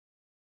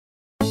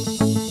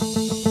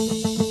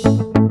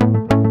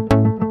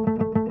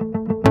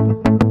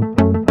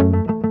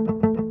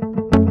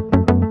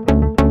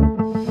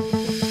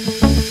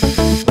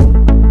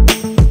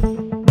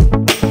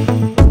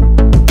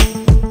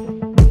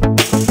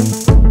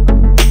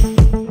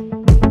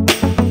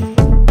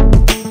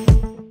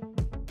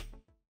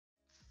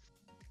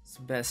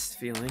best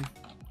feeling.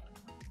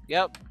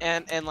 Yep,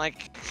 and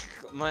like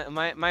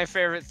my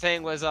favorite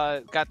thing was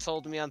got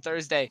told to me on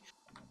Thursday.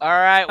 All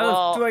right,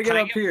 well, do I get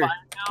can up here?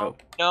 Oh.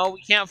 No,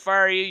 we can't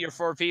fire you. You're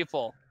 4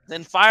 people.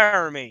 Then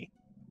fire me.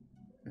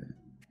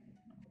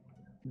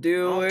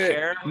 Do it,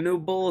 care.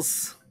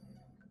 Noobles.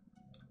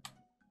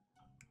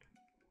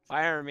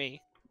 Fire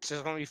me. It's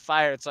just gonna be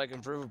fired so I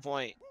can prove a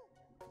point.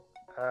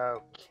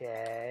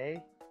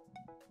 Okay.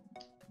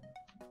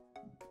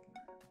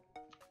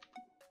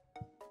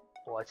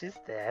 What is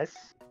this?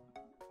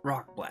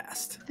 Rock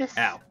blast. This.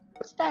 Ow.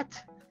 What's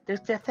that? There's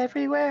death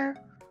everywhere.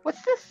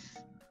 What's this?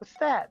 What's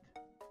that?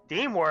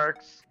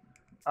 Steamworks.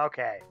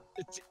 Okay.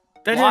 That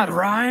didn't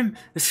rhyme.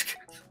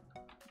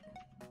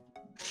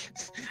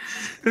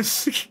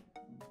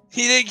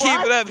 He didn't keep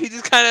it up. He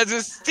just kind of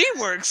just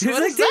Steamworks. He's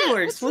like,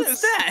 Steamworks.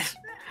 What's that?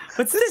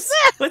 What's this?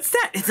 What's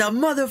that? It's a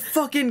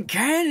motherfucking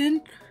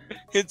cannon.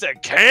 It's a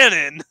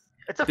cannon.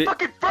 It's a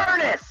fucking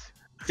furnace.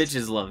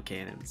 Bitches love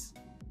cannons.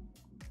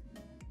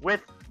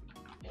 With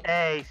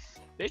a.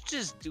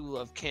 Bitches do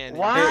love cannons.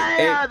 Why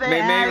are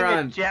they adding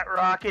Mayron. a jet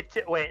rocket?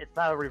 Wait, it's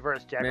not a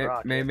reverse jet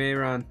rocket.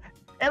 Mayron.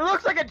 It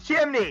looks like a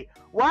chimney.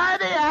 Why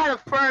they add a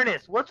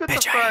furnace? What's with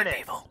the furnace?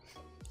 People.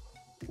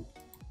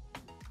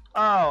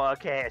 Oh,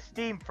 okay, a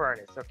steam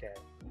furnace. Okay.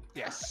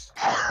 Yes.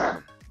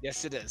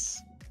 Yes, it is.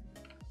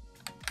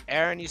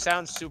 Aaron, you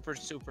sound super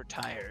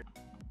tired.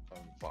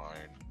 I'm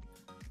fine.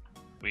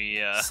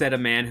 We Said a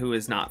man who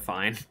is not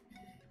fine.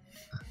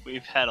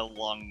 we've had a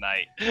long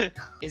night.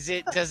 Does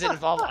it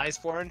involve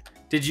Iceborne?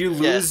 Did you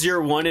lose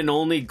your one and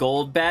only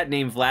gold bat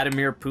named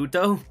Vladimir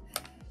Puto?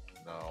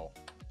 No.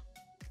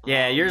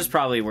 Yeah, yours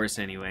probably worse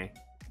anyway.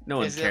 No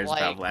one Is it cares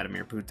about like-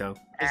 Vladimir Puto.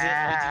 Is it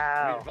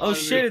Ow. Oh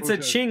shit, it's a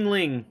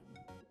Chingling.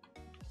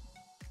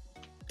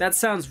 That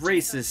sounds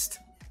racist.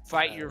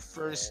 Fight your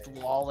first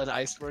wall in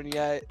Iceborne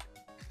yet?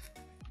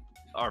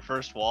 Our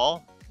first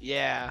wall?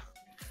 Yeah.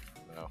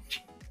 No.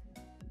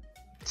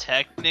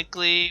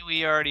 Technically,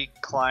 we already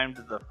climbed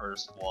the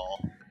first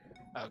wall,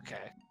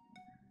 Okay.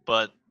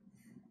 but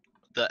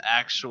the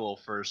actual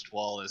first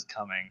wall is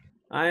coming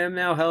I am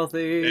now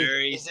healthy.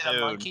 very Is it soon.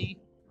 a monkey?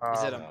 Oh,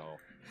 Is it a No.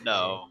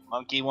 No,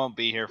 Monkey won't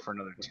be here for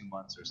another 2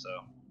 months or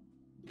so.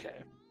 Okay.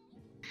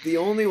 The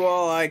only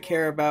wall I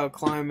care about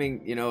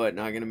climbing, you know what,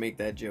 not gonna make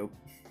that joke.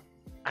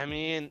 I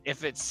mean,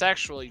 if it's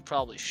sexual, you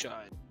probably should.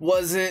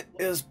 Wasn't,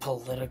 it was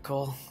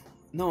political.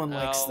 No one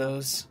likes No.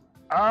 those.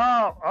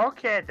 Oh,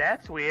 okay,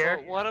 that's weird.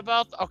 But what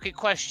about? Okay,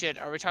 question.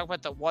 Are we talking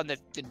about the one the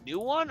new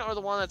one, or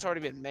the one that's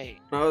already been made?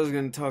 I was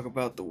gonna talk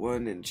about the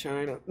one in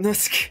China.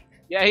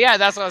 Yeah,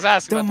 that's what I was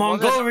asking. The about.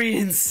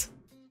 Mongolians!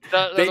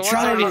 The They one that's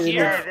tried already it.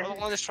 here, or the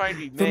one that's trying to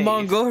be made. The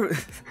Mongol...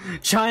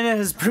 China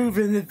has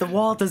proven that the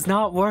wall does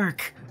not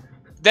work.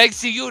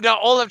 Thanks to you, now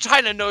all of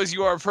China knows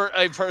you are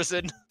a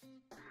person.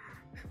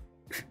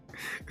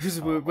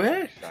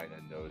 What?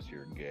 China knows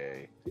you're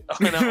gay.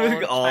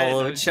 All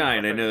of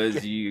China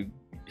knows you.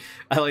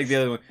 I like the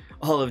other one.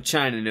 All of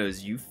China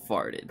knows you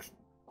farted.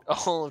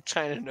 All of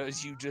China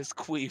knows you just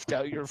queefed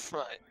out your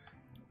front.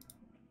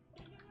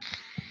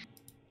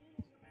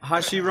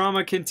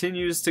 Hashirama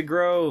continues to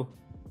grow.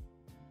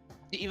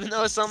 Even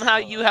though somehow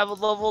you have a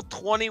level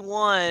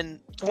 21.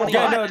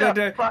 Yeah,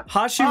 no. fuck?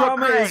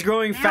 Hashirama Oh, is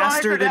growing great.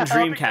 faster You than like that?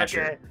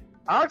 Dreamcatcher. Okay.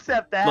 I'll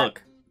accept that.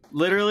 Look,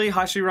 literally,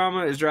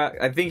 Hashirama is.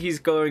 I think he's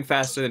going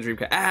faster than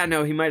Dreamcatcher. Ah,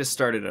 no, he might have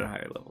started at a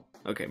higher level.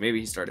 Okay, maybe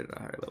he started at a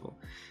higher level.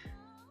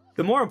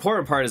 The more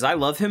important part is I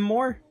love him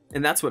more,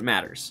 and that's what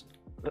matters.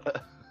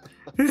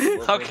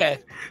 Okay,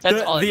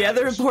 that's all. The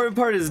other important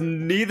part is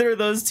neither of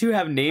those two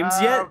have names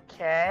yet.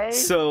 Okay.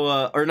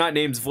 So, or not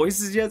names,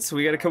 voices yet. So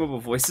we got to come up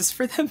with voices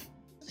for them.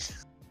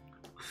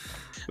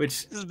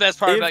 Which, This is the best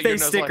part if about they your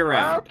stick Nuzlocke.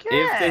 around,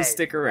 Okay. if they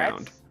stick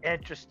around. That's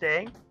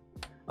interesting.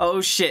 Oh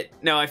shit!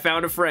 No, I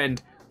found a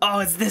friend. Oh,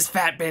 it's this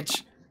fat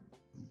bitch.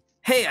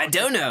 Hey, I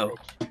don't know.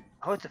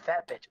 Oh, it's a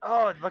fat bitch.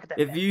 Oh, look at that.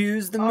 If fat you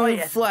use the Oh, move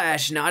yes.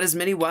 Flash, not as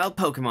many wild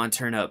Pokemon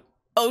turn up.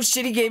 Oh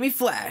shit! He gave me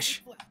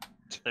Flash.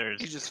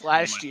 There's He just too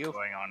flashed much you.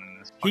 going on in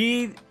this.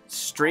 He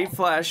straight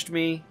flashed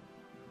me,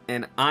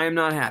 and I'm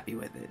not happy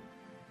with it.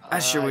 I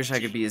sure wish I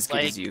could be as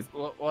good as you.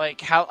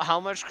 Like, how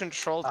much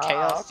controlled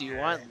chaos do you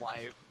okay. want in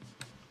life?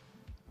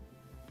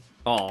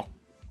 All.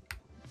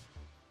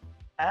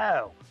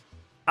 Oh.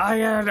 I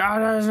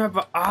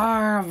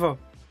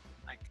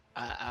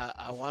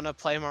want to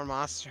play more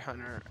Monster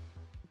Hunter,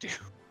 dude.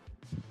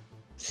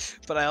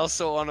 But I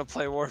also want to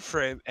play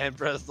Warframe and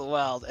Breath of the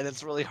Wild, and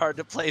it's really hard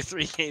to play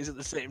 3 games at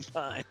the same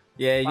time.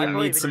 Yeah, you I need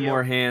believe some in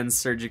more you. hands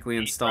surgically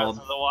Beat installed.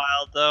 Breath of the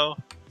Wild, though.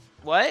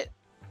 What?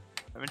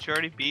 Haven't you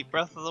already beat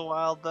Breath of the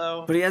Wild,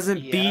 though? But he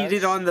hasn't beat it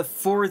Yes. on the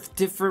 4th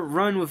different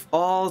run with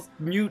all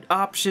mute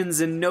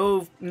options and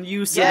no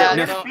use Yeah, of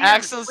it. no, Beat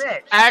Axel's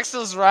Switch.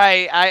 Axel's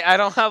right. I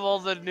don't have all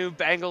the new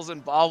bangles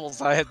and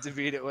baubles I have to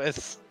beat it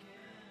with.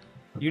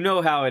 You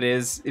know how it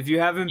is. If you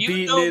haven't You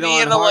beaten know it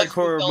me on in a Legend of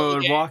hardcore Zelda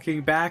mode, game.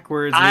 walking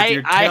backwards with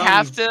your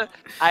tongue.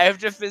 I have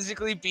to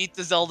physically beat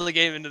the Zelda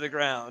game into the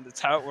ground. It's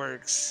how it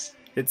works.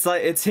 It's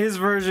like it's his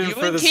version You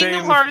for and the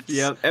Kingdom same. Hearts,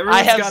 Yep, I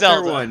everyone's have got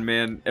Zelda. their one,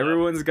 man.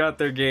 Everyone's got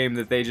their game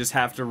that they just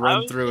have to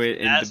run was through it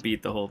and to asking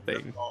beat the whole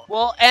thing.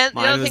 Well, and the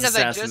Mine other was thing is I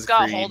Assassin's just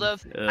got Creed. hold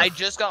of Ugh. I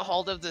just got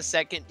hold of the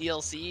second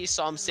DLC,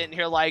 so I'm sitting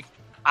here like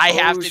I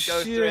have Oh, to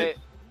go through shit. it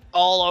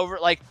all over.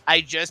 Like I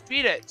just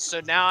beat it,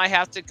 so now I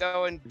have to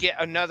go and get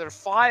another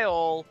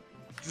file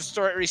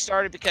to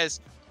restart it because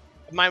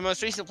my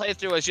most recent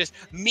playthrough was just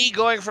me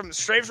going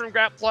straight from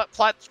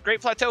Great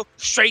Plateau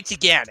straight to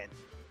Ganon.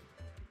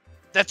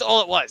 That's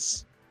all it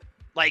was.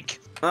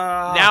 Like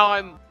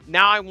now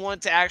I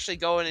want to actually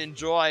go and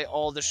enjoy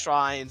all the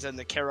shrines and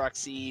the Karok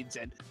seeds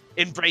and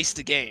embrace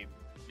the game.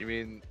 You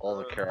mean all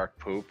the Karak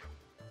poop?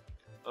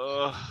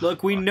 Ugh.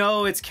 Look, we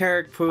know it's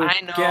carrot poop.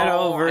 I know. Get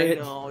over I it,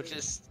 know.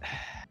 Just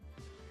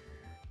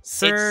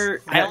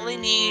sir. I only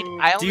need.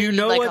 I only do you need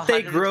know like what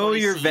they grow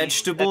 120 your seeds.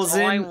 vegetables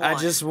That's all in? I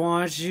want. just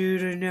want you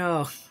to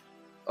know.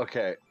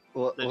 Okay,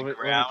 well, The let me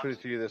ground. put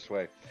it to you this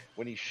way.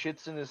 When he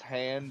shits in his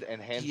hand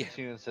and hands Yeah. it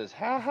to you and says,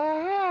 ha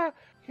ha ha,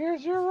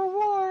 here's your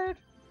reward.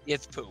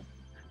 It's poop.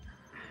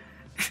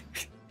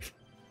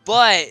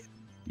 But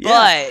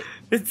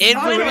It's in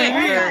Okay, Wind really Waker-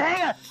 weird.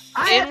 hang on.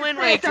 I in have to Wind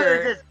say something to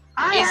Waker, this.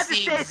 I it's have to the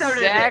say something to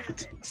this.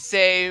 exact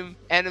same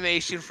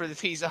animation for the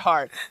piece of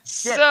heart.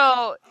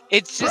 So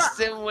it's just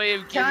Bruh, a way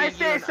of Can I giving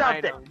you say an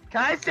something? item.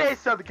 Can I say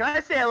something? Can I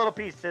say a little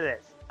piece to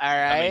this? All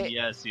I right. mean,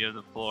 yes, you have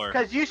the floor.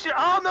 Because you should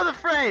all know the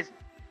phrase.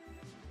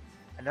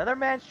 Another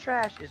man's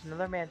trash is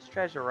another man's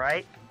treasure,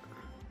 right?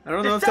 I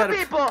don't know To if some that.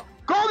 people,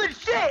 golden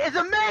shit is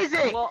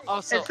amazing Well,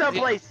 also in some the-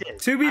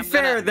 places. To be I'm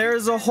fair, gonna-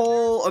 there's a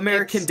whole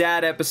American It's-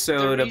 Dad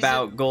episode the reason-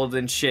 about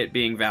golden shit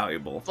being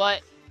valuable.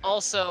 But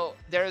also,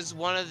 there's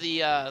one of the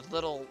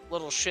little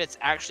shits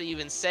actually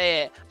even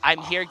say it.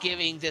 I'm here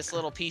giving this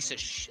little piece of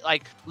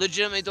like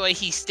legitimately the way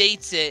he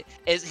states it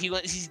is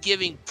he's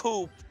giving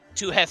poop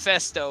to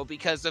Hephaestus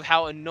because of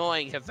how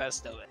annoying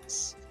Hephaestus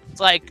is. It's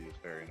like, He's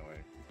very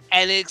annoying.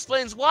 and it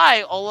explains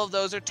why all of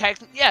those are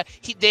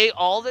technically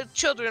all the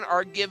children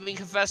are giving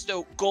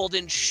Hephaestus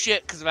golden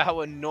shit because of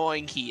how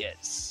annoying he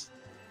is.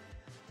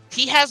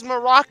 He has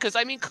maracas.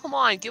 I mean, come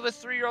on, give a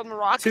 3-year-old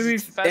maracas.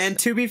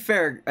 To be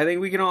fair, I think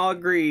we can all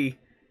agree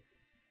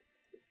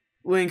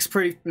Link's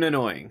pretty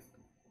annoying.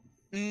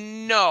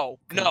 No,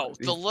 on.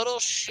 the little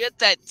shit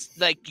that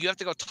like you have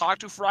to go talk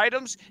to for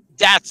items.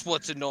 That's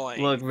what's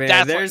annoying. Look, man,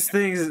 That's there's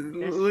things.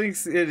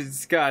 Link's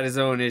it's got his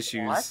own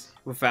issues What?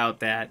 without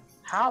that.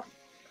 How?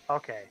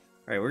 Okay.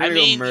 All right, we're I gonna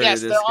mean, go murder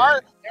yes, this there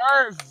guy.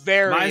 are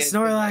very. My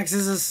Snorlax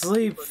is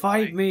asleep.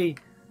 Fight me!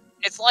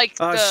 It's like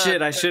Oh the,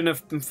 shit! I shouldn't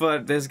have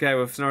fought this guy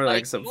with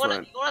Snorlax up you wanna,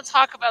 front. You want to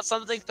talk about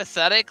something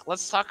pathetic?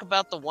 Let's talk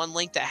about the one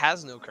Link that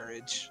has no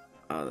courage.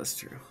 Oh, that's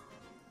true.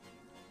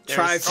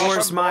 There's-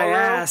 Triforce my Mario?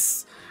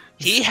 ass.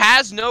 He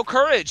has no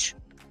courage.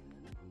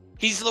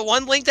 He's the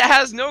one Link that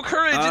has no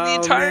courage in the Oh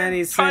entire man,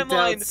 he sent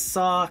out timeline.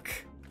 Sock.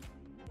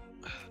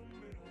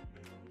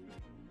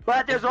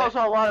 But there's also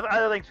a lot of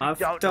other things we I don't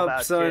fucked know up,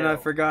 about son. too. I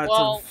forgot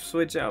Well- to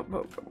switch out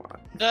Pokemon.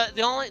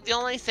 The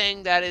only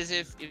thing that is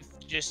if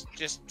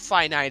just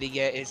finiting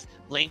it is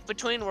Link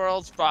Between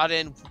Worlds brought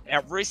in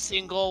every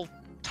single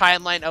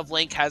timeline of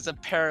Link has a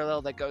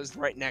parallel that goes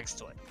right next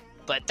to it.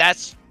 But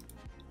that's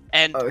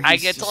and Oh, I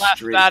he's get to just laugh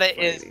straight about it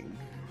is fighting.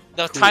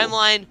 the Cool.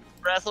 timeline,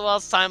 Breath of the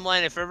Wild's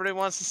timeline, if everybody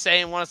wants to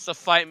say and wants to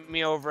fight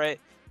me over it,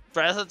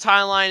 Breath of the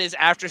Timeline is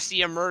after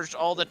Sia merged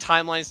all the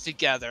timelines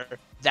together.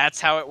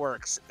 That's how it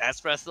works. That's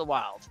Breath of the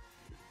Wild.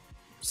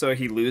 So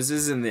he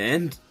loses in the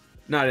end?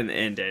 Not in the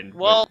end.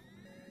 Well,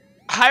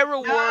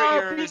 Hyrule No,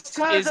 Warriors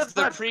because is of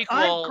the the prequel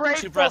to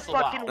ungrateful Breath of the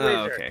fucking Wild. but...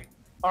 Oh, wizard. okay.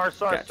 Or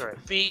sorceress.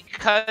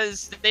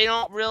 Because they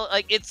don't really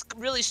like it's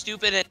really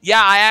stupid. And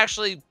yeah,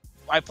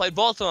 I played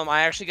both of them.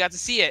 I actually got to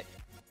see it.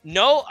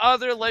 No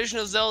other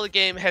Legend of Zelda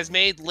game has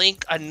made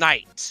Link a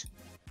knight.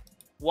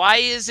 Why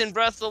is in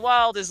Breath of the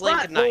Wild is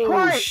Link a knight? Oh,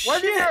 Wasn't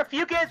shit. there a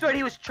few games where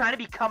he was trying to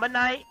become a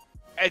knight?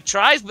 It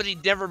tries, but he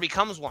never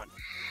becomes one,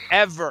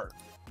 ever,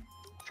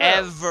 True.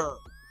 ever.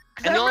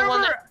 'Cause And I the only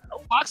one remember-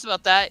 that talks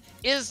about that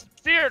is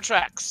Spirit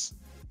Tracks,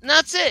 and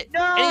that's it.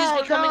 No, and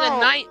he's becoming no.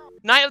 a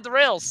knight of the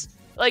rails.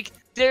 Like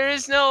there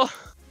is no.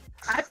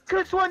 I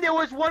could sworn there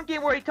was one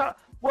game where he talked.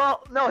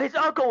 Well, no, his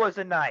uncle was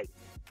a knight.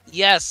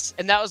 Yes,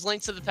 and that was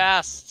Link to the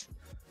Past.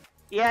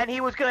 Yeah, and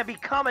he was gonna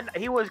become a.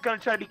 He was gonna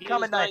try to become a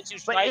was going knight,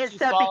 to but try to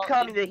instead of follow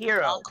becoming the his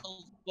hero.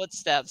 uncle's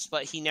footsteps,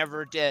 but he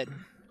never did.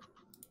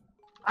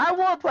 I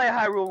want to play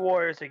Hyrule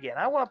Warriors again.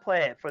 I want to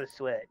play it for the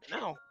Switch.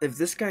 No. If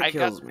this guy I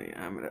kills me,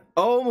 I'm gonna...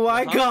 Oh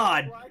my Huh?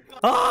 god! I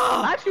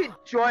Ah! actually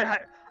enjoyed.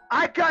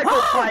 I gotta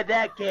go play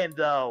that game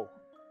though.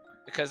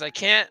 Because I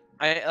can't.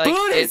 I like.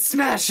 Booty It's,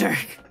 Smasher!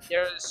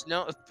 there's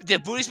no.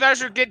 Did Booty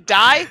Smasher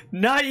die?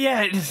 Not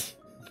yet!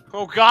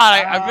 Oh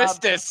God, I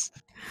missed this.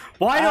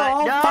 Why do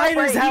all no,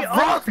 fighters but he have rock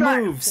almost got-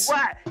 moves?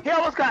 What? He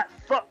almost got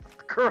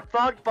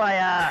fucked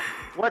by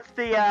what's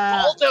the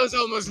Baldo's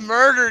almost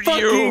murdered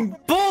you. Fucking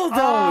bulldoze!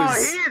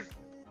 Oh,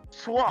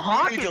 he's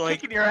Hawk is to, like,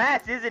 kicking your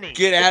ass, isn't he?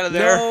 Get out of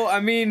there. No, I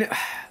mean...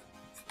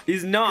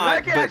 He's I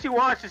not, can but... actually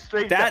watch the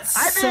stream. that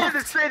I've been in the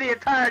sucked. stream the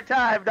entire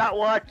time, not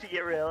watching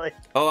it really.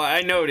 Oh,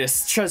 I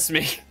noticed. Trust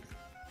me.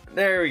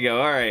 There we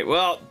go. All right.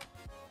 Well,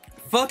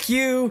 fuck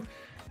you.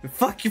 And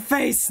fuck your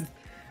face,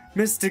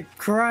 Mr.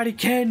 Karate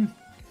Ken.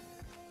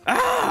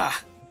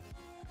 Ah!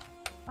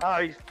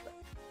 Oh, he's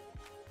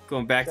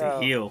Going back to So-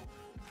 heel.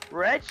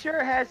 Red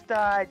Shirt has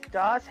died.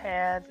 Das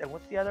Hands, and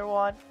what's the other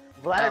one?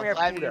 Vladimir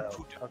Vladimir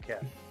Puto. Puto. Okay.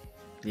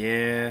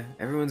 Yeah,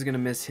 everyone's gonna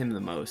miss him the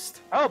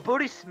most. Oh,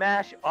 Booty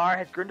Smash R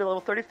has grown to level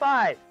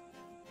 35.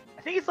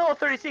 I think he's level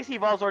 36 he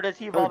evolves, or does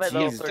he evolve at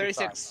level geez. 35?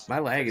 36. My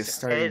lag is 36. It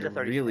starting is a to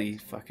 36. really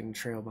fucking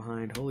trail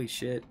behind. Holy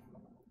shit.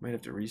 Might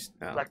have to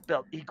restart. Black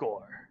Belt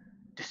Igor.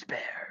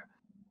 Despair.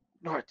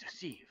 North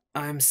Deceive.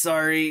 I'm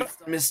sorry,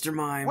 Mr.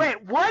 Mime.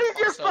 Wait, what is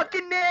your So-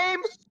 fucking name?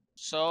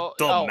 So,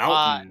 The oh,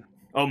 Mountain.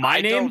 Oh, my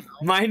I name? don't know.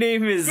 My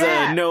name is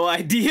Yeah. No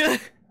Idea.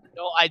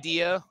 no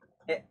idea.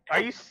 Are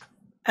you?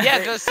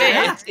 Yeah, go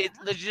say it. It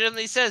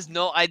legitimately says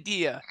no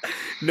idea.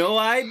 No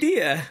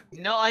Idea.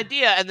 No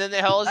idea. And then the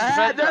hell is his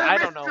friend? there's I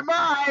don't Mr. know.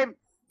 Mime.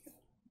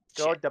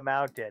 Go Shit. the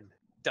mountain.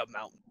 The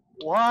mountain.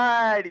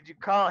 Why did you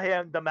call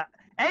him the mountain?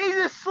 And he's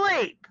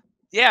asleep.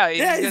 Yeah, he's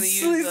Yeah, gonna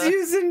he's use.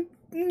 using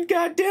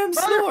goddamn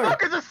snore.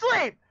 Motherfucker's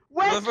asleep.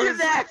 Wake his Motherfucker's-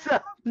 ass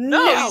up.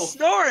 No, he's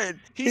snoring.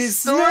 He's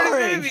snoring his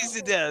snoring. enemies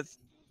to death.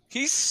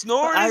 He's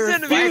snoring I his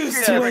refuse enemies to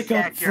to death. wake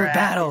up for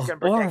battle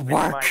or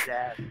work.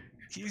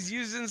 He's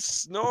using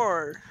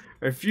snore.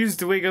 I refuse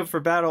to wake up for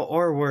battle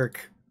or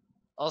work.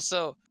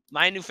 Also,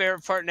 my new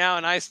favorite part now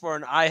in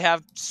Iceborne, I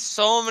have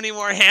so many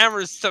more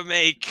hammers to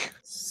make.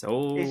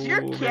 So Is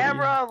your many.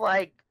 camera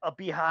like a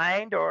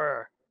behind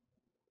or?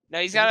 Now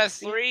he's got a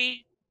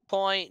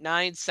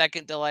 3.9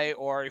 second delay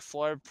or a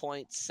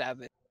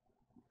 4.7.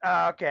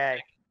 Oh, okay.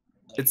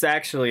 It's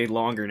actually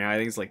longer now. I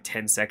think it's like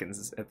 10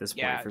 seconds at this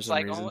point Yeah, for it's some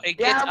like reason. it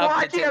gets Yeah, I'm up to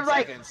watching 10 him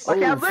like. seconds.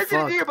 Okay, I'm Oh,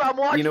 listening to you, but I'm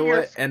watching You know your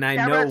what? And I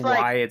know camera's, like,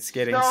 why it's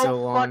getting so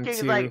so long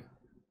fucking, too. like,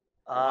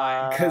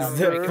 Because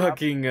the Brr.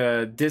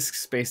 fucking disk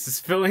space is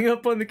filling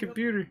up on the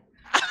computer.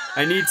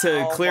 I need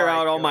to Oh clear my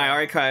out all my God.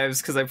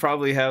 archives because I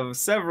probably have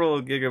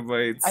several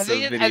gigabytes I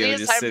think, of I video think it's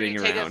just time for sitting you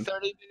to take a around.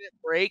 30-minute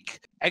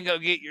break and go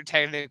get your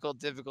technical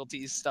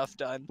difficulties stuff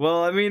done.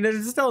 Well, I mean,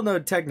 there's still no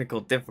technical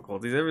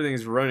difficulties.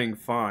 Everything's running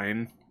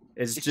fine.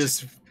 It's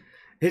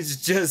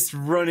just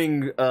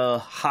running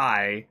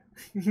high.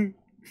 And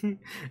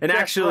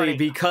actually, running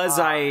because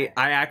high.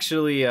 I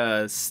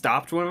actually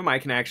stopped one of them, I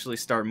can actually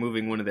start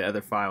moving one of the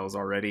other files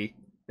already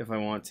if I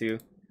want to.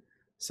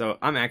 So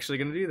I'm actually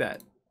gonna do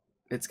that.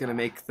 It's gonna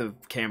make the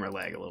camera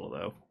lag a little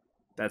though.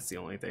 That's the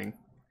only thing.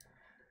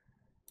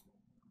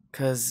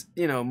 Cause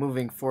you know,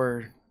 moving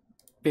 4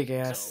 big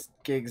ass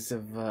gigs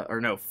of or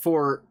no,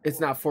 4. It's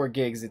not 4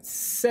 gigs. It's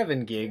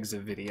 7 gigs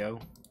of video.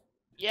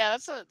 Yeah,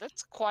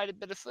 that's quite a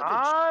bit of footage.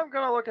 I'm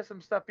gonna look at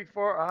some stuff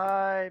before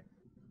I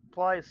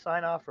probably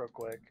sign off real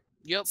quick.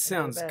 Yep.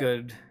 Sounds bad.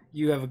 good.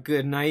 You have a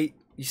good night.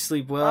 You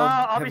sleep well.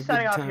 I'll have be a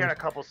signing good off time. here in a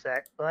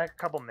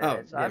couple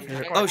minutes. Oh, I'm yeah. just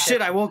sure. gonna Oh shit!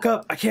 check I some woke stuff.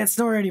 up. I can't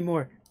snore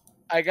anymore.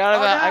 I got Oh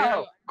about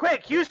no!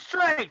 Quick, use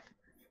strength.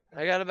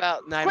 I got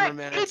about 9 Quick, more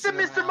minutes. eat the and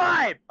then Mr. I'll-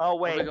 Mime. Oh I'll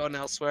wait, be going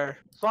elsewhere.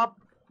 swap.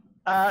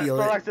 Feel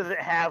it. Snorlax doesn't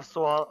have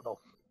swallow.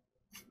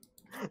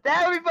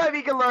 That would be fun if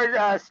he can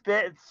learn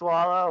spit and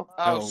swallow.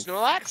 Oh, Oh.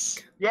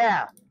 Snorlax?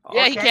 Yeah.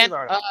 Yeah, Or he can can.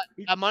 learn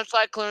it? Much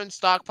like learn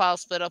stockpile,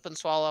 split up, and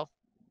swallow.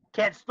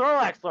 Can't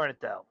Snorlax learn it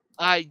though?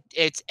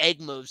 It's egg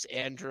moves,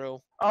 Andrew.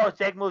 Oh, it's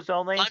egg moves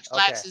only.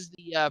 Munchlax Okay. is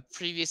the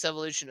previous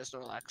evolution of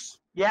Snorlax.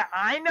 Yeah,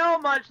 I know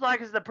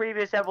Munchlax is the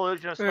previous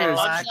evolution of There's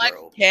Snorlax. Munchlax.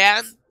 Munchlax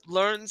can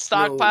learn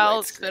stockpile,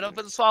 light spit up,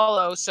 screen. and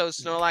swallow, so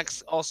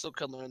Snorlax also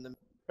can learn them.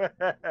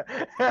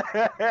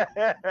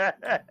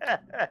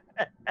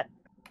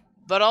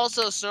 But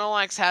also,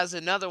 Snorlax has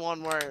another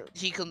one where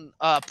he can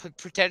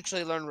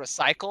potentially learn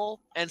recycle.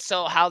 And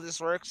so how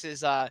this works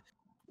is what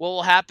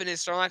will happen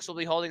is Snorlax will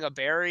be holding a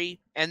berry,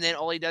 and then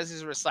all he does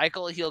is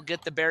recycle. He'll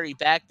get the berry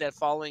back that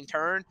following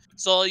turn.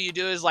 So all you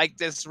do is like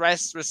this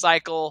rest,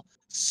 recycle,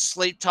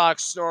 sleep, talk,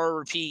 snore,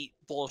 repeat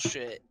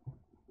bullshit.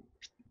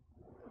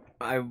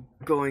 I'm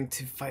going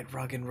to fight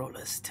rock and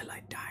rollers till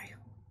I die.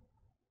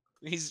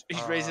 He's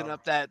raising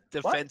up that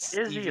What defense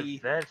is the EV.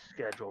 event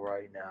schedule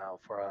right now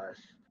for us?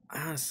 I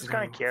honestly kinda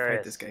don't wanna curious.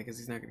 fight this guy because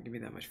he's not going to give me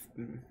that much.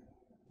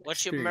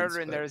 What's your experience,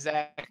 murder in but- there,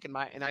 Zach, in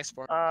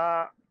Iceborne?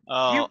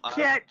 Oh, You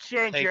can't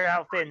change think- your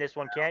outfit in this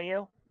one, can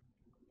you?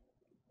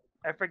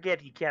 I forget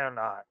if you can or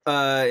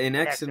not. In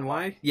X X and and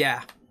Y?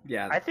 Yeah.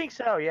 Yeah. I think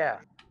so, yeah.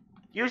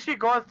 You should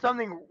go with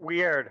something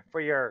weird for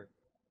your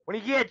when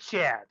you get a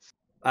chance.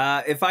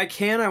 If I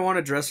can, I want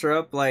to dress her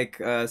up like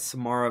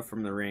Samara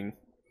from The Ring.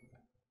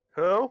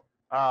 Who?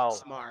 Oh.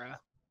 Samara.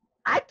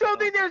 I don't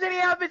think there's any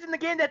outfits in the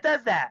game that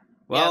does that.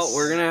 Well, Yes.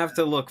 we're going to have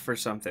to look for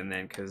something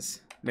then,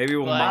 because maybe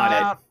we'll But- mod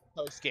Uh,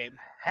 Post game.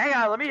 hang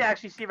on, let me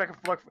actually see if I can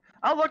look.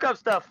 I'll look up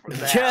stuff for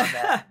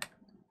that.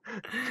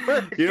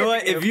 it. You know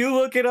what? If you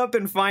look it up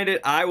and find it,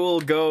 I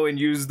will go and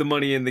use the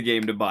money in the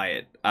game to buy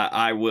it.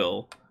 I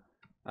will.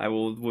 I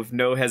will, with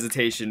no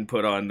hesitation,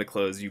 put on the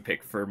clothes you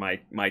pick for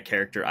my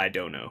character I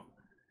don't know.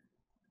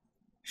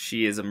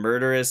 She is a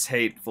murderous,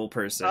 hateful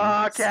person.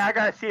 Okay, I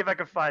gotta see if I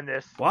can find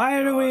this.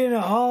 Why are we in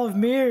a hall of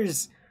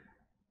mirrors?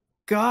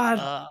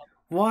 God,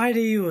 why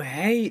do you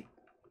hate?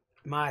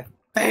 My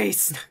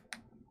face.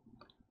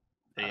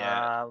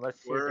 Yeah.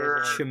 Let's see if We're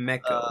there's any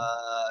Chimeko.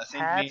 I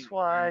think hats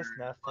wise,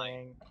 we're, like,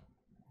 nothing.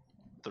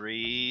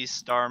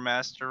 3-star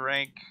master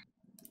rank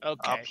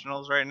Okay,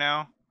 optionals right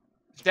now.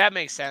 that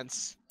makes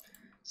sense.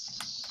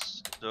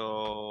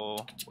 So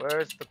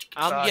Where's the?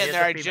 I'm oh, getting here's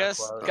there. the I female just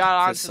clothes.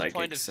 got on Just to the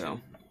point psychic, of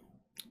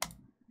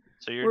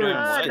so. you're We're doing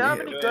just what? gonna that'd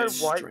hit be him good.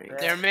 with White strength. bet.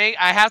 They're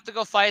I have to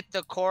go fight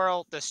the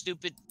coral, the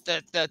stupid,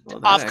 the Well,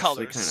 that off actually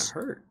kind of colors,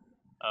 hurt.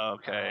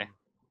 Okay.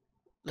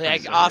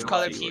 like Kinda off good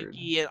color keyword.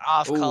 PP and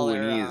off Oh,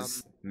 color and he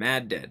is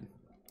mad dead.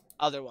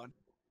 other one.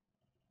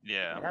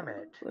 Yeah. Damn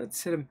it.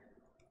 Let's hit him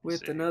with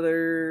See.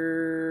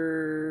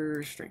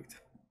 another strength.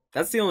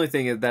 That's the only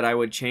thing that I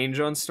would change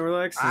on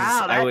Snorlax. Is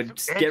Wow, I that's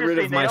would get rid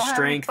interesting. of They my don't have any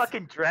strength,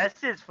 fucking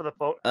dresses for the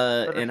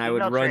the and I would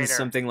female run trainer.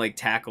 something like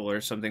tackle or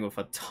something with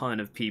a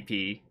ton of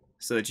PP,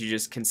 so that you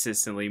just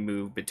consistently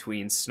move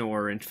between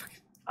Snore and.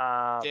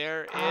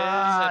 There is an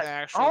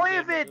actual only good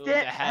if it move didn't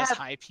that has have-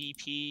 high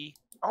PP.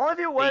 Only if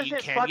it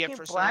wasn't can get fucking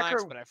for black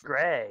Snorlax, or but I forgot.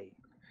 gray.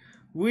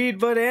 Weed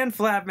Butt and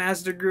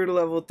Flapmaster grew to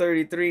level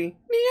 33.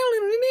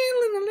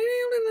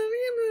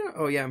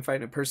 Oh yeah, I'm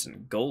fighting a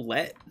person.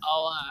 Golett.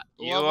 Oh,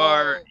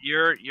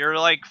 You're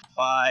like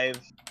 5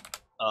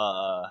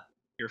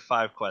 you're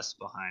 5 quests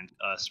behind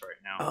us right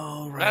now.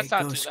 Oh right, That's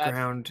not too Ghost bad.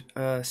 Ground.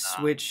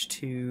 Switch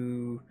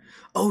to.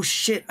 Oh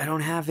shit! I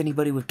don't have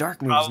anybody with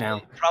dark moves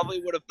now.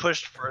 Probably would have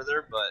pushed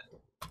further, but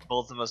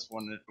both of us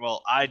wanted.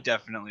 Well, I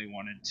definitely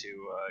wanted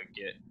to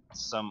get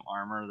some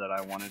armor that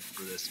I wanted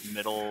for this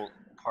middle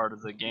part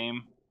of the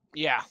game.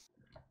 yeah.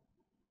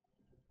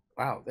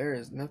 Wow, there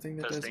is nothing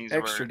that Those does things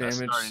extra were, damage,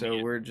 starting to so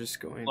get- we're just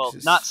going Well,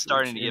 to. not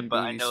starting to switch get, but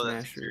I in know Baby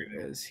that's Smasher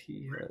gonna as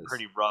he has.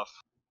 pretty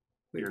rough.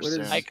 Wait, here what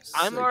soon. is Like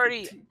I'm psychic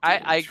already,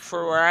 damage I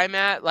for where I'm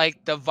at,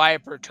 like the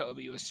Viper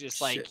Toby was just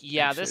like, Shit,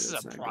 yeah, actually, this is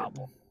that's a not good.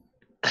 problem.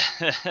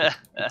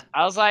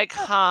 I was like,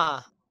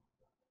 huh.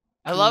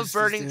 I love Boosts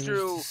burning damage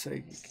through to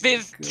psychic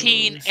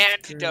 15 ghost,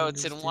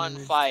 antidotes in ground one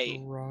damage fight.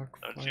 to rock,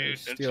 Don't fire, you- don't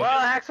steel. you- Well,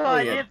 Axel, Oh,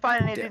 I yeah. didn't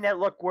find anything that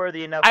looked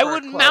worthy enough. I for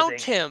would clothing. mount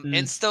him Mm.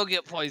 and still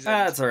get poisoned.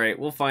 That's all right.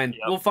 We'll find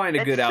Yep. we'll find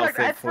a It good sucked.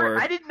 outfit for.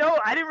 I didn't know.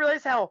 I didn't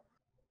realize how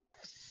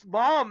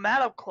small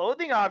amount of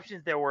clothing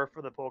options there were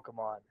for the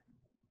Pokemon.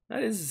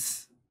 That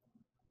is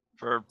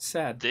For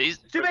sad. these,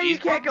 Too for bad you these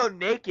can't go ones,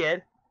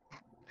 naked.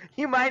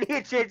 You might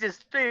need to change the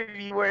stream if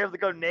you were able to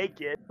go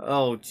naked.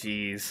 Oh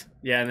jeez.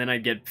 Yeah, and then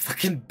I'd get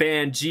fucking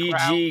banned. GG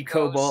Ground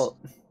Cobalt.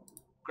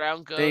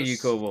 Ground Ghost. Thank you,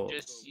 Cobalt.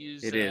 Just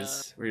use, It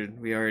is.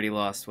 We already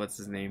lost. What's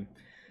his name?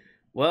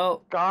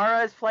 Well,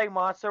 Gara is playing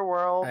Monster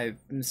World. I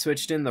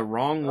switched in the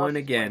wrong Who else one is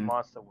playing again.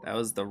 Monster World? That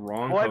was the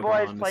wrong Boy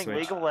Boy is Pokemon to playing switch.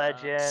 League of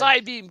Legends.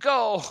 Side beam,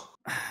 go!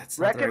 It's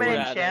not the right Recommended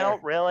one. Yeah, channel, there.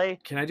 really?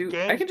 Can I do? I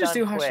Game's can just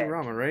do done quick.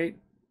 Hashirama, right?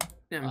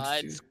 Yeah,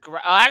 I'm just It's do-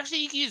 actually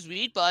you can use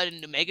Weed Bud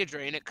and Mega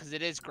Drain it because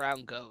it is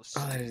Ground Ghost.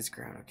 Oh, that is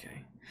ground.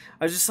 Okay.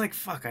 I was just like,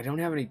 fuck. I don't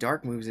have any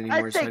dark moves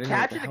anymore, I'd so I say didn't know what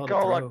capture the the hell to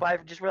Golok, throw. but I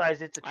just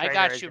realized it's a I trainer.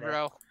 got you, isn't it?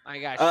 bro. I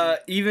got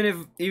you. Even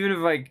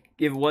if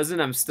it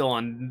wasn't, I'm still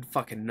on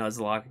fucking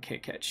Nuzlocke. I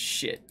can't catch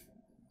shit.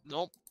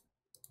 Nope.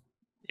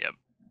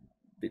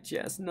 Bitch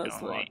ass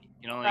Nuzlocke.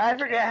 I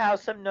forget how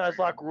some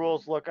Nuzlocke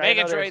rules look. I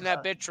Mega know Drain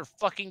there's- that bitch or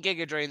fucking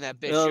Giga Drain that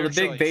bitch. Well, Your the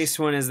big choice. base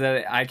one is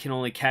that I can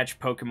only catch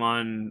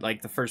Pokemon,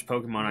 like the first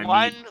Pokemon I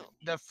One, meet.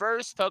 the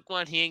first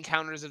Pokemon he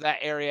encounters of that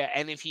area,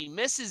 and if he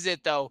misses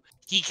it though,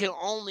 he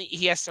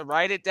has to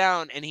write it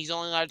down, and he's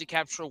only allowed to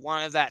capture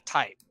one of that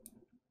type.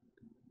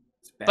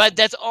 It's bad. But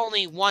that's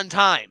only one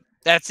time.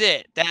 That's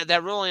it.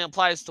 That rule only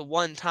applies to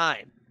one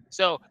time.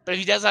 So, but if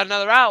he does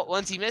another route,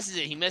 once he misses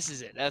it, he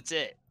misses it. That's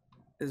it.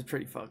 It's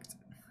pretty fucked.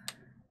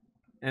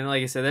 And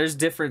like I said, there's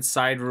different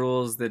side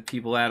rules that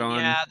people add on.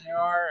 Yeah, there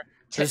are.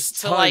 There's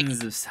So like,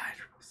 tons of side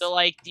rules. so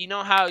like, do you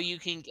know how you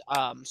can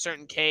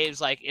certain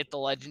caves, like if the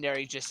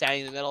legendary just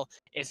standing in the middle,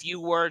 if you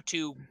were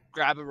to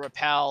grab a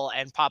repel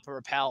and pop a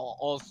repel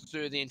all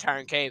through the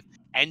entire cave,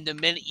 and the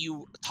minute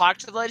you talk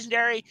to the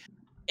legendary,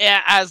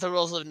 as the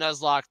rules of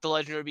Nuzlocke, the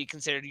legendary would be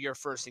considered your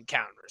first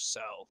encounter.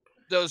 So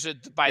those are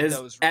by those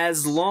rules.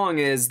 As long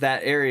as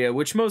that area,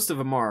 which most of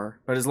them are,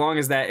 but as long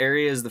as that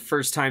area is the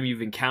first time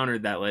you've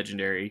encountered that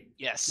legendary.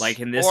 Yes. Like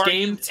in this Or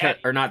game, you-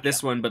 or not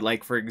this one, but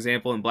like for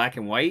example in Black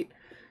and White,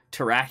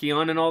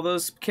 Terrakion and all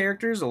those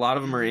characters, a lot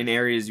of them are in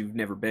areas you've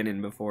never been in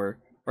before,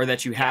 or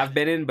that you have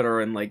been in but are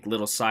in like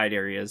little side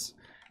areas,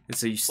 and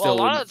so you still. Well, a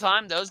lot wouldn't- of the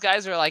time, those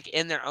guys are like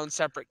in their own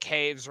separate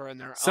caves or in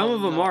their Some own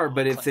of them little are,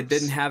 but if it enclaves.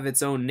 didn't have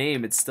its own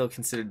name, it's still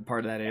considered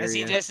part of that area. And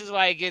see, this is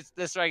why I get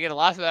a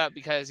laugh about,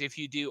 because if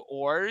you do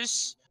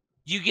ores,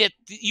 you get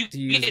To use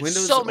get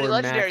Windows so many or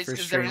Mac legendaries for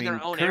because they're in streaming.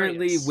 their own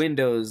Currently, areas.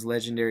 Windows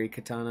legendary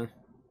katana,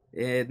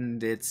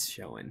 and it's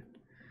showing.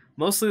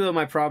 Mostly though,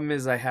 my problem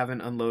is I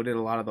haven't unloaded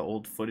a lot of the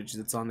old footage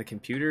that's on the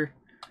computer,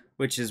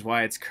 which is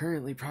why it's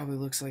currently probably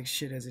looks like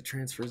shit as it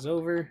transfers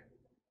over.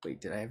 Wait,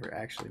 did I ever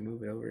actually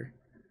move it over?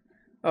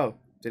 Oh,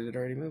 did it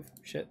already move?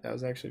 Shit, that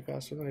was actually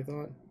faster than I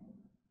thought.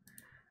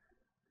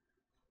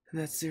 And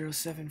that's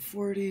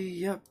 0740.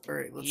 Yep. All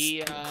right,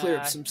 let's clear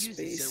up some uses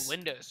space. their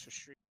Windows for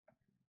streaming.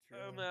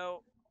 I'm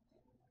out.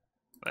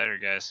 Later,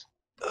 guys.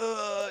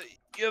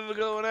 You have a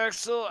good one,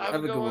 Axel. Have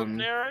a good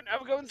one, Aaron.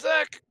 Have a good one,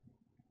 Zach.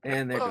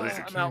 And there goes the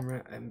I'm out.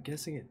 camera. I'm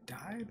guessing it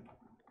died?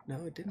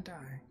 No, it didn't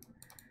die.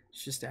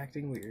 It's just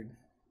acting weird.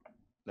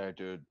 No,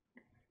 dude.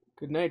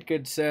 Good night,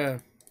 good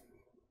sir.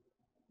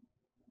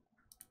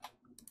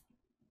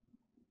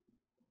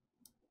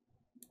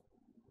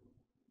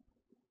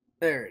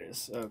 There it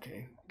is.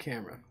 Okay,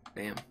 camera.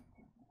 Bam.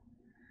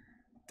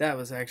 That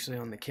was actually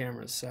on the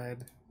camera's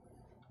side.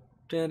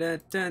 Da da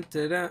da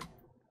da da.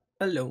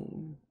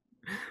 Alone.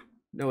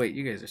 No, wait,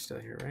 you guys are still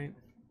here, right?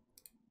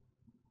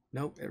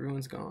 Nope,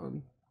 everyone's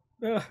gone.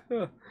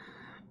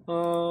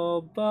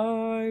 All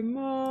by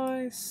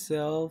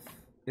myself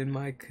in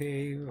my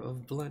cave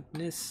of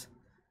bluntness.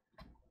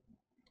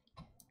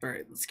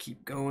 Alright, let's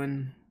keep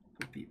going.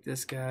 We'll beat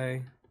this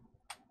guy.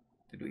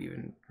 Did we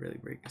even really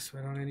break a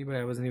sweat on anybody?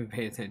 I wasn't even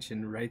paying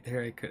attention. Right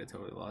there, I could have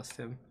totally lost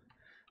him.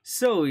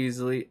 So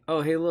easily.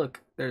 Oh, hey,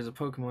 look. There's a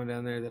Pokemon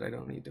down there that I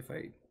don't need to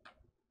fight.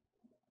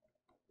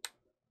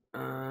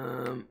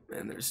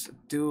 And there's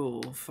a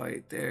dual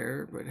fight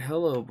there. But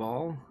hello,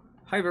 ball.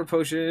 Hyper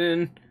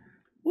Potion.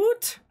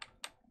 What?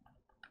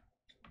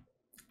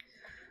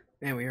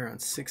 Man, we are on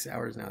 6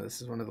 hours now.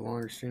 This is one of the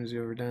longer streams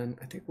we've ever done.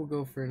 I think we'll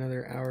go for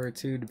another hour or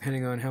two,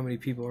 depending on how many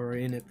people are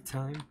in at the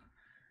time.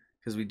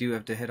 Because we do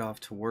have to head off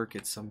to work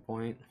at some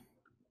point.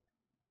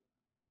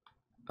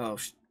 Oh,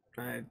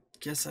 I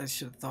guess I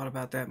should have thought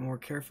about that more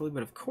carefully,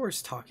 but of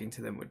course talking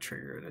to them would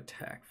trigger an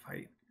attack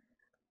fight.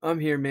 I'm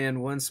here,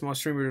 man. One small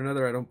streamer to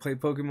another. I don't play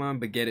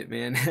Pokemon, but get it,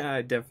 man.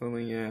 I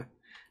definitely,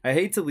 I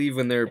hate to leave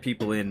when there are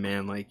people in,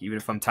 man. Like, even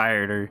if I'm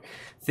tired or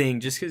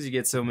thing, just because you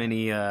get so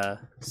many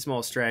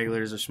small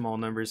stragglers or small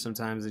numbers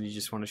sometimes and you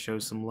just want to show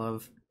some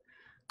love.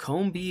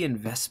 Combee and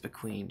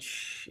Vespiquen.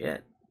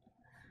 Shit.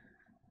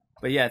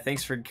 But yeah,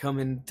 thanks for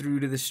coming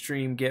through to the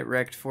stream. Get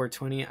wrecked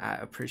 420. I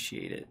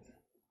appreciate it.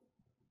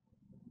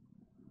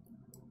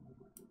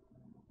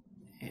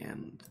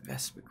 And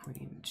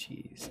Vespiquen,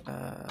 jeez.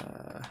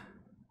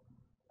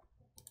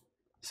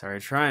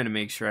 Sorry, trying to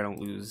make sure I don't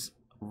lose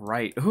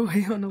right. Oh,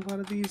 I on a lot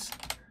of these.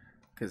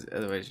 Because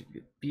otherwise you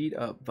get beat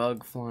up.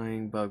 Bug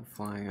flying.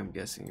 I'm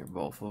guessing you're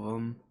both of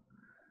them.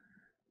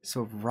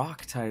 So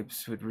rock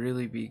types would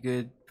really be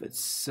good, but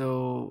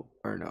so...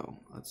 Or no,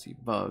 let's see.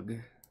 Bug.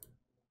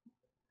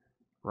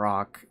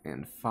 Rock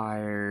and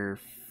fire,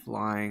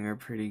 flying are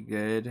pretty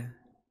good.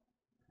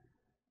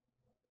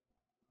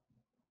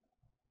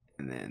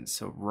 And then,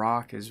 so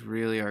rock is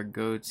really our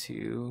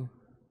go-to.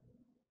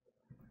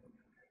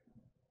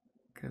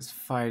 Because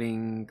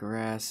fighting,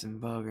 grass,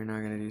 and bug are not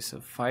going to do so.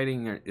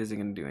 Fighting isn't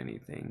going to do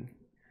anything.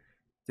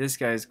 This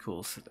guy's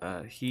cool.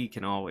 He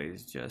can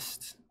always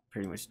just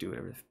pretty much do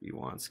whatever he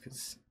wants.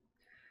 Because,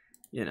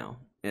 you know,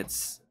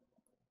 it's...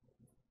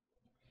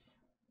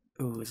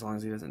 Ooh, as long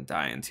as he doesn't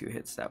die in 2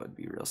 hits, that would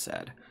be real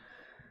sad.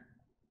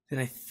 Then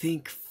I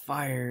think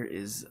fire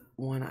is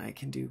one I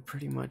can do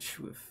pretty much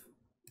with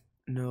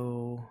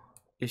no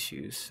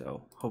issues.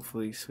 So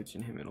hopefully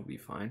switching him, it'll be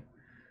fine.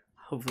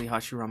 Hopefully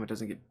Hashirama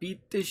doesn't get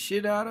beat the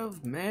shit out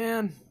of,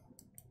 man.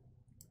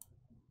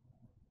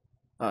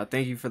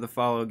 Thank you for the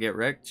follow, Get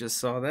Wrecked. Just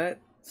saw that.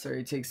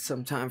 Sorry it takes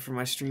some time for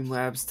my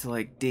Streamlabs to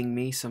like ding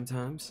me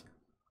sometimes.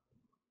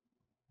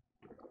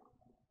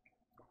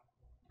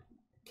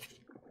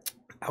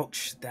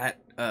 Ouch, that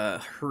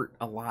hurt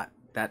a lot.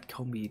 That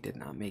Combee did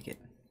not make it.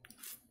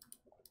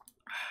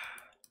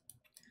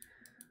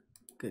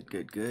 Good.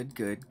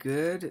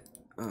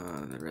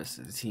 The rest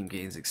of the team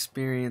gains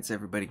experience.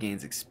 Everybody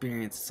gains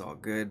experience. It's all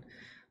good.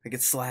 I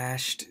get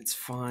slashed. It's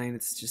fine.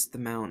 It's just the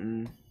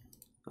mountain.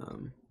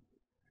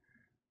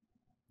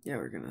 Yeah,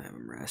 we're gonna have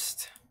him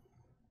rest.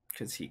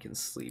 Because he can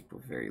sleep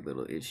with very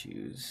little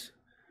issues.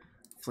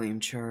 Flame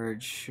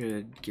Charge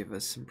should give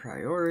us some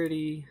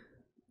priority.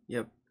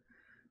 Yep.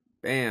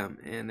 Bam,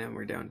 and then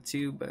we're down to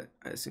 2, but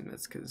I assume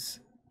that's because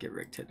Get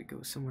Wrecked had to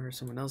go somewhere,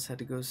 someone else had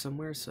to go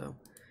somewhere, so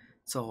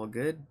it's all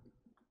good.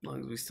 As long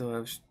as we still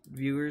have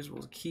viewers,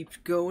 we'll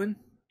keep going,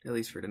 at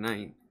least for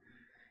tonight,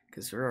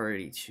 because we're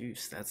already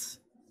juiced. That's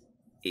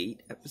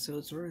 8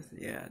 episodes worth?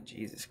 Yeah,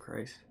 Jesus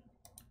Christ.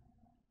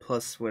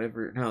 Plus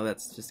whatever, no,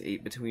 that's just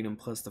 8 between them,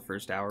 plus the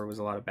first hour was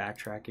a lot of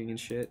backtracking and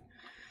shit,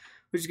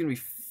 which is going to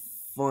be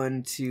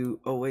fun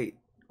to, oh wait,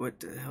 what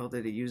the hell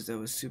did it use that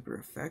was super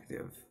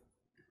effective?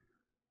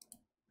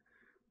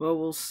 Well,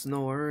 we'll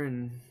snore,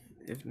 and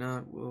if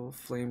not, we'll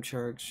flame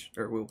charge,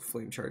 or we'll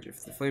flame charge.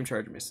 If the flame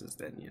charge misses,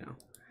 then, you know,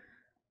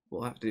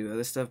 we'll have to do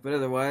other stuff. But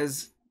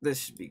otherwise, this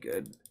should be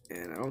good.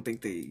 And I don't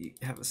think they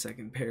have a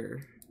second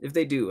pair. If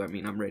they do, I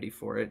mean, I'm ready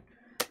for it.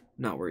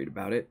 Not worried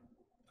about it.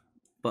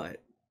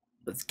 But,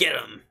 let's get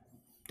him.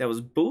 That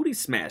was Booty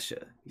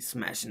Smasher. He's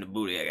smashing the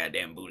booty, a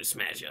goddamn Booty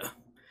Smasher.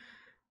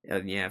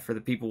 And yeah, for the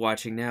people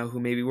watching now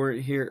who maybe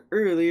weren't here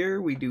earlier,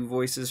 we do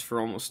voices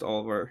for almost all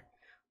of our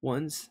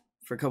ones.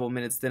 For a couple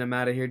minutes, then I'm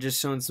out of here, just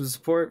showing some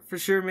support. For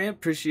sure, man,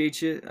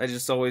 appreciate you. I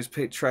just always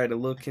try to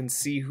look and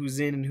see who's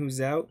in and who's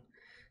out.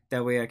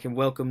 That way I can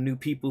welcome new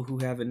people who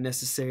haven't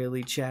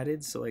necessarily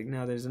chatted. So like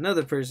now there's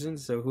another person,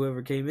 so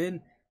whoever came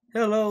in,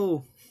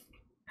 hello,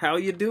 how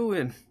you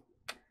doing?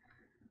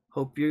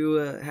 Hope you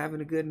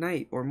having a good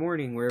night or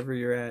morning wherever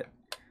you're at.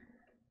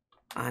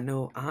 I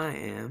know I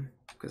am,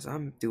 because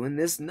I'm doing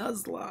this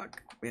Nuzlocke.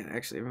 Man,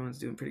 actually, everyone's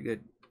doing pretty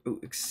good. Ooh,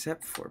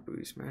 except for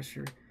Booty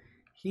Smasher.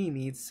 He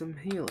needs some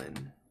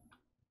healing.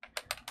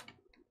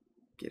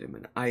 Get him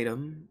an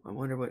item. I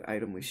wonder what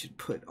item we should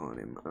put on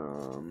him.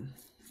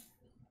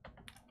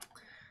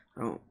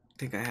 I don't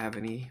think I have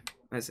any.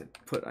 I said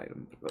put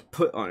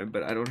on him,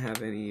 but I don't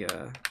have any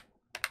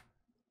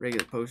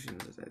regular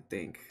potions, I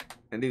think.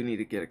 I do need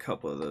to get a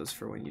couple of those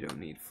for when you don't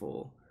need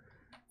full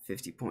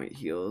 50-point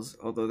heals.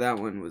 Although that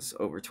one was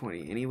over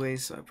 20 anyway,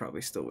 so I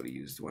probably still would have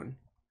used one.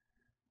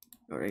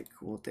 Alright,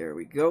 cool. There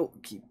we go.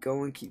 Keep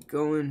going, keep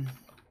going.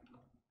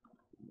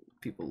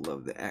 People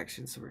love the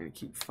action, so we're going to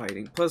keep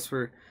fighting. Plus,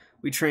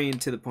 we trained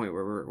to the point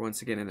where we're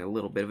once again in a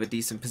little bit of a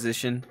decent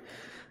position.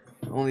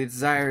 Only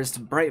desire is to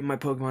brighten my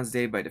Pokemon's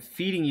day by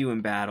defeating you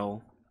in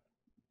battle.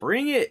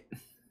 Bring it!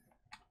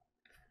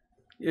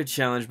 You're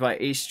challenged by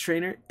Ace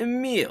Trainer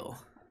Emil.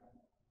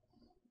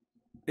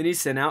 And he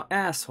sent out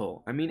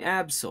Absol. And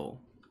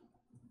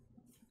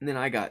then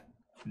I got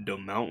the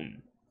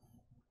Mountain.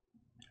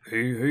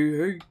 Hey, hey,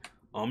 hey,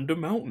 I'm the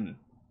Mountain.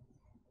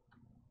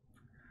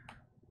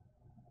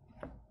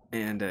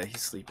 And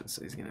he's sleeping,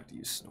 so he's gonna have to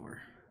use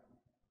Snore.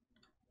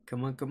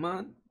 Come on, come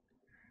on.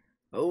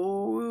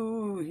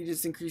 Oh, he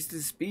just increased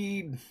his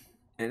speed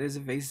and his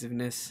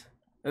evasiveness.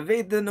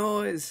 Evade the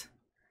noise.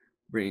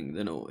 Bring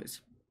the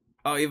noise.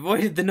 Oh, he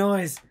avoided the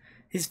noise.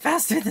 He's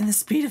faster than the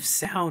speed of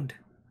sound.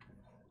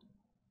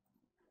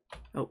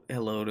 Oh,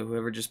 hello to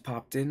whoever just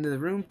popped into the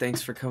room.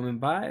 Thanks for coming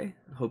by.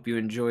 Hope you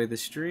enjoy the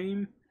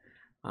stream.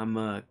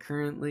 I'm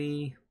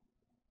currently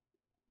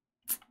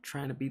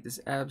trying to beat this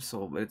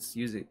Absol, but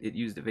it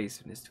used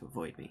evasiveness to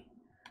avoid me.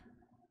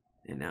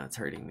 And now it's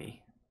hurting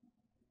me.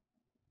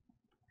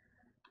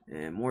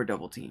 And more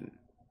double team.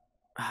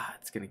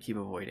 It's gonna keep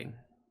avoiding.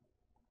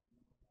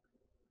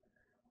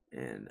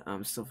 And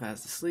I'm still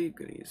fast asleep.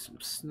 Gonna use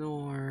some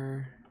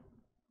Snore.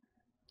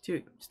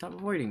 Dude, stop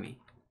avoiding me.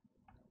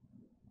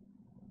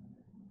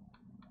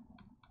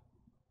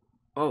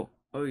 Oh,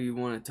 you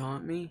want to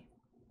taunt me?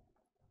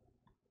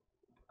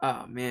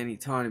 Oh man, he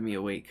taunted me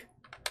awake.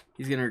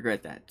 He's gonna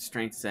regret that.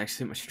 Strength is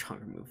actually a much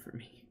stronger move for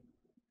me.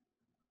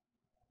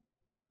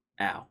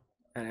 Ow,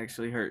 that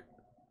actually hurt.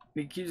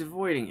 He keeps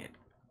avoiding it.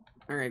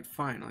 Alright,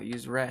 fine, I'll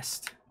use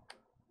Rest.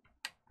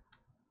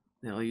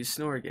 Then I'll use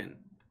Snore again.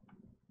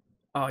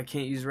 Oh, I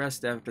can't use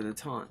Rest after the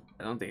taunt.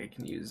 I don't think I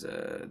can use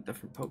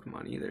different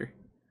Pokemon either.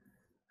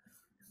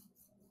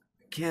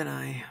 Can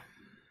I?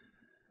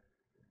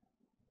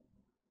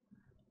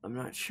 I'm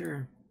not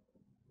sure.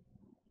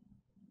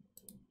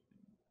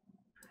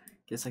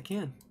 Guess I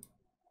can.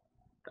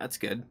 That's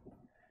good.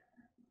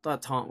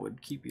 Thought taunt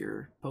would keep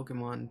your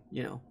Pokemon,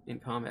 you know, in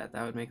combat.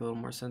 That would make a little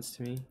more sense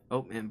to me.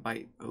 Oh, and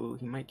bite. Oh,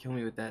 he might kill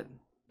me with that.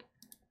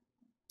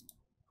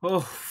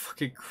 Oh,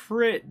 fucking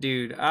crit,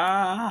 dude.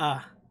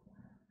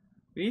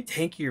 You need to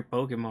tank your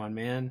Pokemon,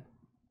 man.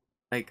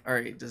 Like,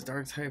 alright, does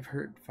Dark type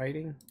hurt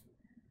fighting?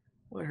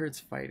 What hurts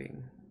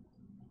fighting?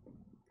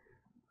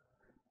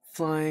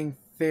 Flying,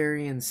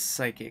 Fairy, and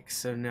Psychic,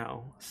 so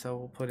no. So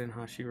we'll put in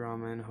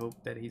Hashirama and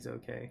hope that he's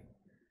okay.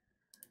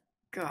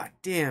 God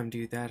damn,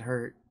 dude, that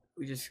hurt.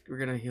 We're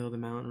gonna heal the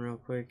mountain real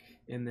quick,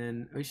 and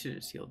then we should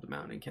have just healed the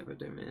mountain and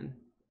kept him in.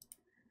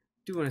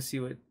 Do want to see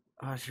what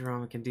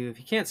Hashirama can do. If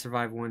he can't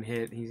survive one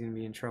hit, he's gonna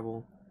be in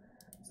trouble.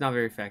 It's not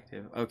very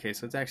effective. Okay,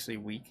 so it's actually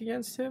weak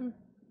against him?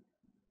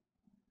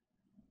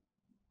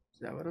 Is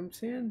that what I'm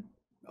saying?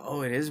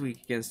 Oh, it is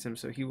weak against him,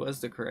 so he was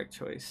the correct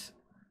choice.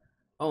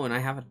 Oh, and I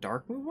have a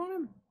dark move on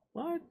him?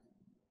 What?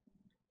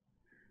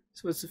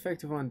 So it's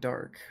effective on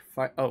dark.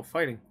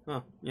 Fighting.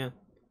 Oh, yeah.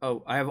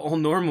 Oh, I have all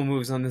normal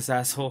moves on this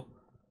asshole.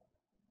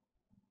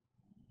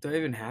 Do I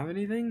even have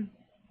anything?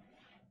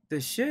 The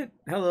shit?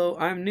 Hello,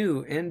 I'm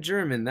new and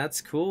German.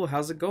 That's cool.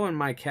 How's it going,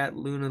 my cat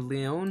Luna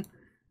Leon?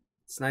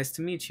 It's nice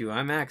to meet you.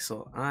 I'm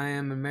Axel. I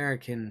am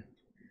American.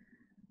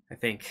 I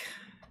think.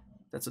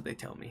 That's what they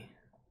tell me.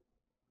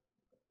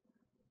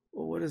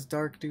 Well, what does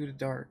dark do to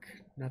dark?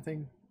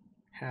 Nothing?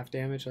 Half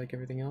damage like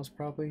everything else,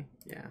 probably?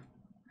 Yeah.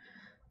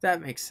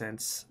 That makes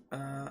sense.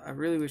 I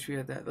really wish we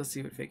had that. Let's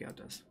see what Fake Out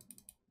does.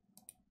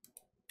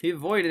 He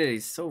avoided it.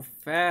 He's so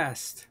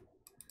fast.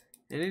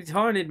 And he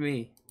taunted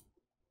me.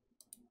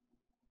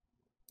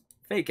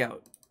 Fake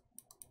Out.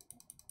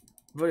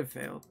 But it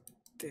failed.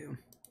 Damn.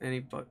 And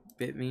he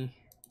bit me.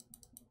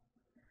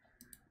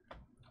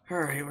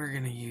 Alright, we're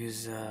gonna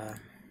use a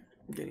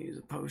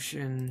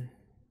potion.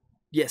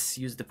 Yes,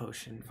 use the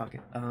potion. Fuck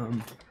it.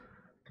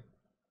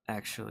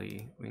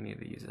 Actually, we need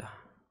to use a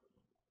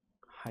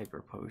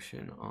hyper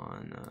potion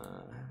on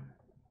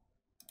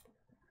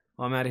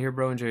well, I'm out of here,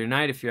 bro. Enjoy your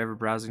night. If you're ever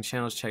browsing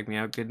channels, check me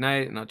out. Good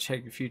night, and I'll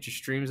check your future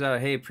streams out.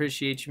 Hey,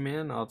 appreciate you,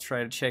 man. I'll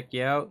try to check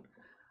you out.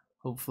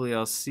 Hopefully,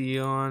 I'll see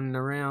you on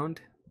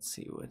around. Let's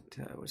see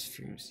what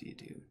streams do you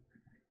do?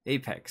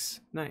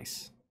 Apex,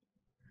 nice.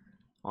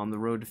 On the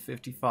road to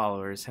 50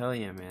 followers. Hell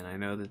yeah, man. I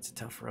know that's a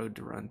tough road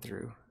to run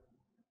through.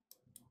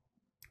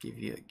 Give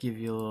you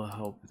a little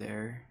help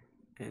there,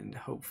 and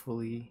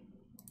hopefully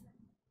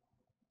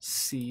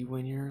See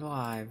when you're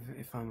live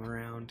if I'm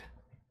around.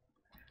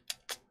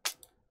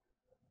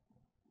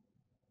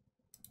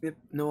 Yep,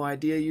 no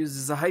idea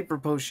uses a hyper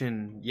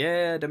potion.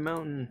 Yeah, the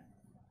mountain.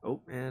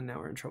 Oh, and now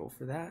we're in trouble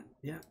for that.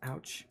 Yeah,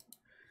 ouch.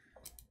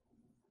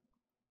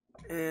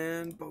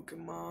 And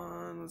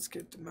Pokemon, let's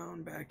get the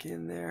mountain back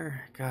in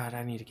there. God,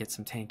 I need to get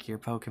some tankier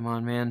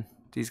Pokemon, man.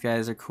 These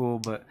guys are cool,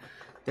 but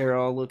they're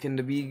all looking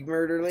to be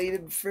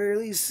murder-lated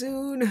fairly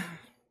soon.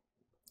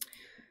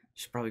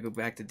 Should probably go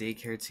back to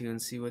daycare too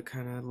and see what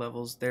kind of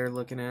levels they're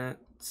looking at.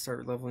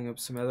 Start leveling up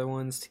some other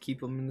ones to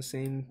keep them in the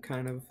same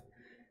kind of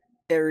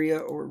area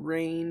or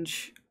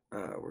range.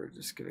 We're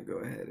just gonna go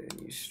ahead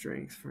and use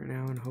strength for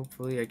now, and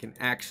hopefully I can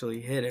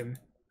actually hit him.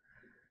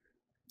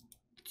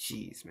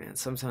 Jeez, man,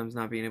 sometimes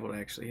not being able to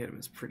actually hit him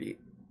is pretty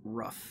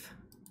rough.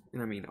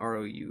 And I mean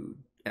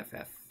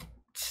ROUFF.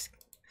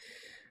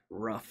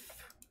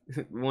 Rough.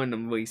 One,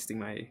 I'm wasting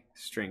my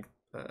strength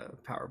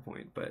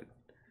PowerPoint, but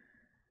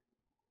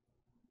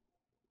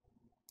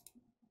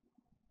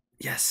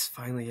yes,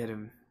 finally hit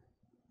him.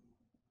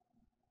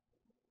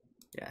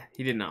 Yeah,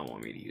 he did not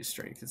want me to use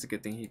strength. It's a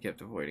good thing he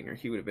kept avoiding, or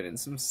he would have been in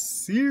some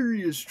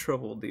serious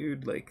trouble,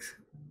 dude. Like,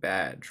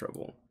 bad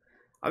trouble.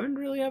 I've been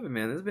really happy,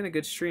 man. This has been a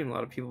good stream. A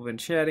lot of people have been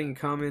chatting and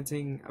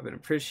commenting. I've been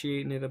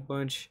appreciating it a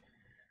bunch.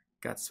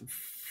 Got some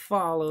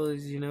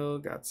follows, you know.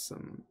 Got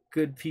some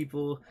good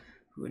people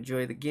who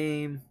enjoy the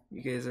game.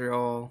 You guys are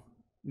all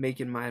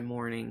making my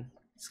morning.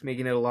 It's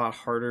making it a lot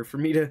harder for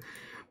me to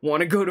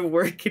want to go to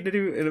work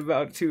in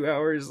about 2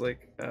 hours.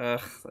 Like,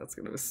 that's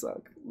gonna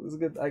suck. It was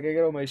good. I gotta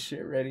get all my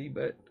shit ready,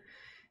 but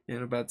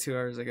in about 2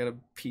 hours I gotta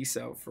peace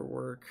out for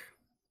work.